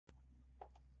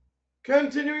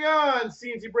Continuing on,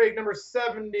 CNC break number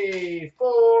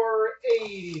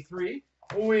 7483.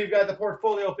 We've got the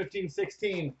portfolio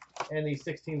 1516 and the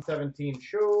 1617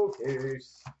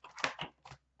 showcase.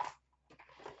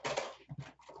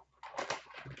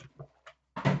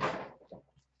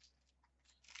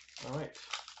 All right.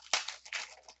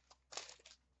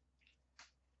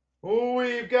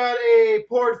 We've got a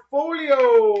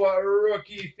portfolio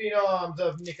rookie phenoms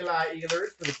of Nikolai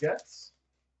Ehlers for the Jets.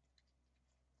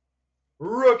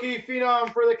 Rookie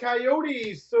phenom for the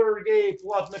Coyotes, Sergei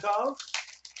Plotnikov.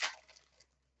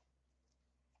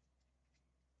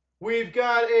 We've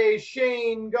got a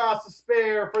Shane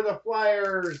Goss-Spare for the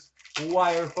Flyers,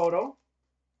 wire photo.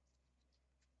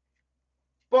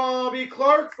 Bobby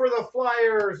Clark for the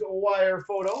Flyers, wire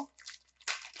photo.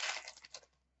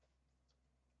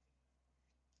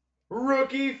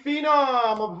 Rookie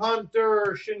phenom of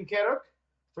Hunter Shinkaruk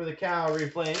for the Calgary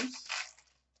Flames.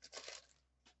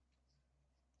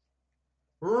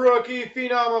 Rookie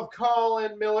phenom of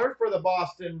Colin Miller for the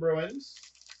Boston Bruins.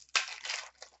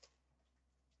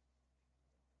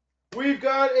 We've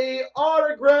got a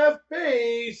autograph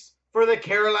base for the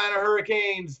Carolina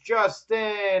Hurricanes,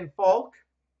 Justin Falk.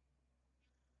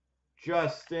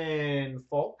 Justin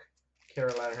Falk,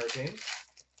 Carolina Hurricanes.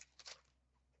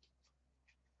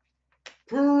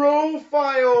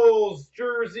 Profiles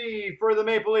jersey for the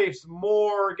Maple Leafs,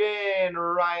 Morgan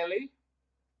Riley.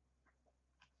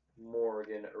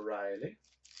 Morgan Riley.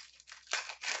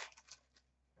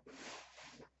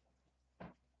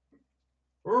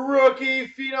 Rookie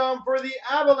phenom for the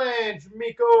Avalanche,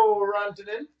 Mikko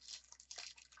Rantanen.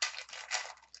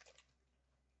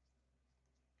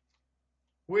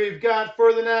 We've got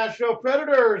for the Nashville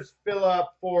Predators, Philip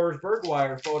Forsberg,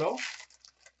 wire photo.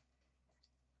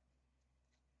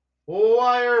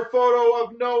 Wire photo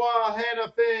of Noah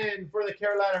Hanifin for the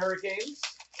Carolina Hurricanes.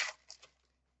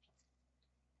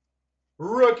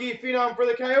 Rookie phenom for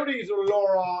the Coyotes,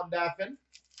 Laurent Daffin.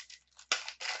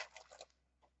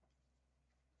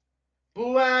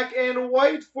 Black and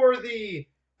white for the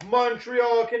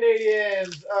Montreal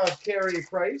Canadiens of Carey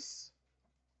Price.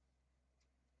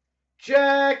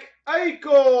 Jack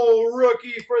Eichel,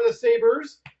 rookie for the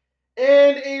Sabres.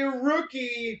 And a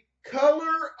rookie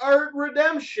color art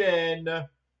redemption,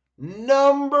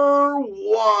 number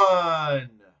 1.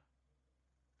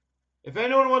 If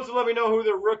anyone wants to let me know who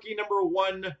the rookie number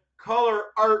 1 color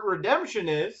art redemption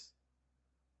is,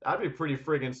 that'd be pretty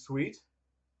friggin' sweet.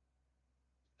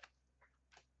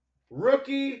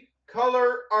 Rookie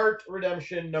color art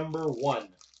redemption number 1.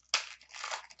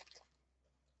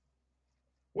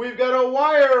 We've got a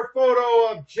wire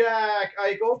photo of Jack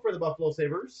Eichel for the Buffalo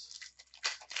Sabres.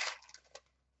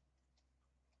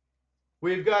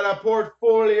 We've got a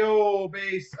portfolio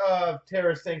base of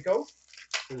Tarasenko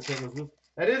for the St. Louis.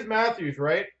 That is Matthews,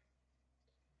 right?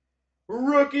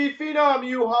 Rookie phenom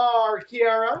Uhar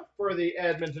Chiara for the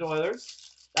Edmonton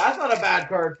Oilers. That's not a bad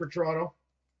card for Toronto.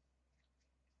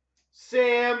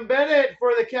 Sam Bennett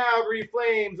for the Calgary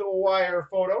Flames, wire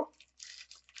photo.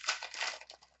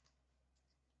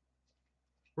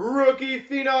 Rookie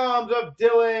phenoms of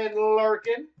Dylan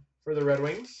Larkin for the Red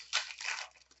Wings.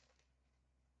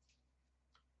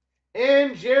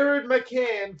 And Jared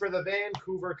McCann for the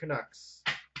Vancouver Canucks.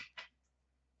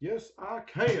 Yes, I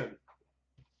can.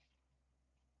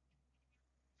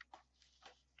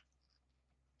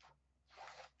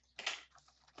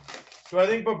 So I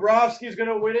think Bobrovsky's going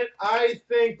to win it. I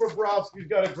think Bobrovsky's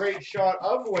got a great shot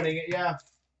of winning it, yeah.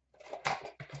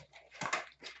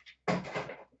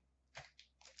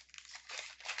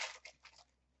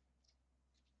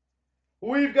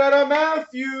 We've got a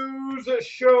Matthews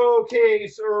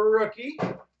showcase rookie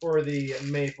for the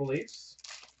Maple Leafs.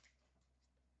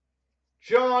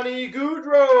 Johnny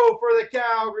Gaudreau for the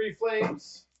Calgary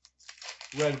Flames,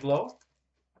 red glow.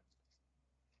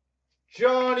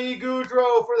 Johnny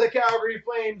Gaudreau for the Calgary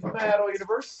Flames, Metal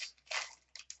Universe.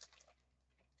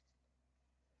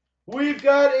 We've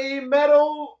got a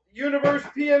Metal Universe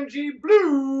PMG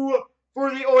Blue for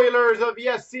the Oilers of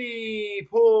Jesse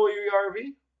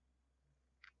Puljujärvi.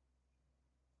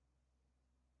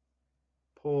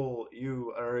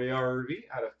 Puljujärvi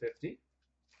out of 50.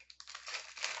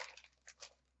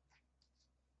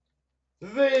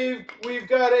 We've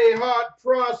got a hot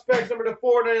prospects number to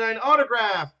 499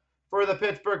 autograph for the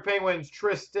Pittsburgh Penguins,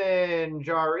 Tristan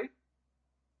Jarry.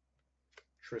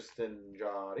 Tristan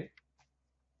Jarry.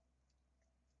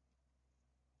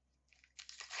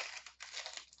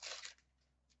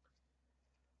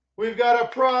 We've got a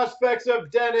prospects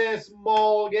of Dennis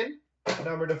Mulligan,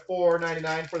 number to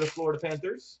 499 for the Florida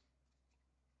Panthers.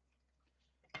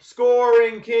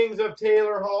 Scoring Kings of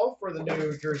Taylor Hall for the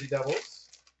New Jersey Devils.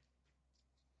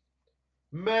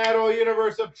 Metal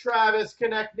Universe of Travis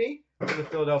Konechny for the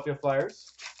Philadelphia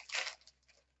Flyers.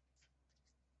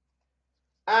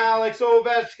 Alex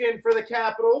Ovechkin for the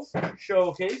Capitals.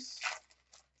 Showcase.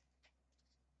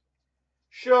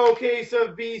 Showcase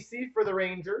of BC for the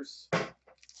Rangers.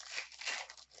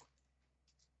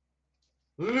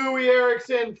 Louis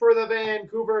Eriksson for the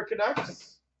Vancouver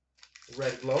Canucks.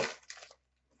 Red glow.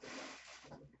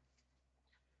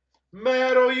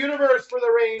 Metal Universe for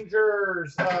the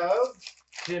Rangers of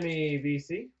Jimmy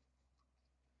VC.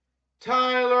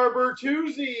 Tyler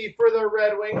Bertuzzi for the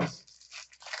Red Wings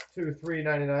to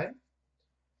 $3.99.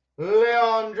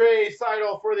 Leon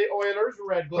Draisaitl for the Oilers,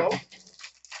 red glow.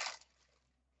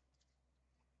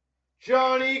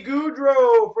 Johnny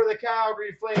Gaudreau for the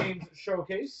Calgary Flames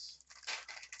showcase.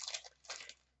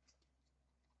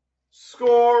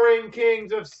 Scoring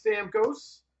Kings of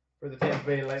Stamkos for the Tampa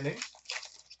Bay Lightning.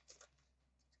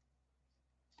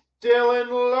 Dylan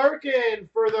Larkin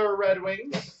for the Red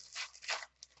Wings.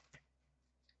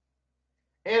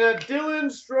 And a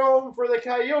Dylan Strome for the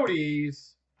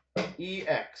Coyotes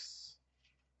EX.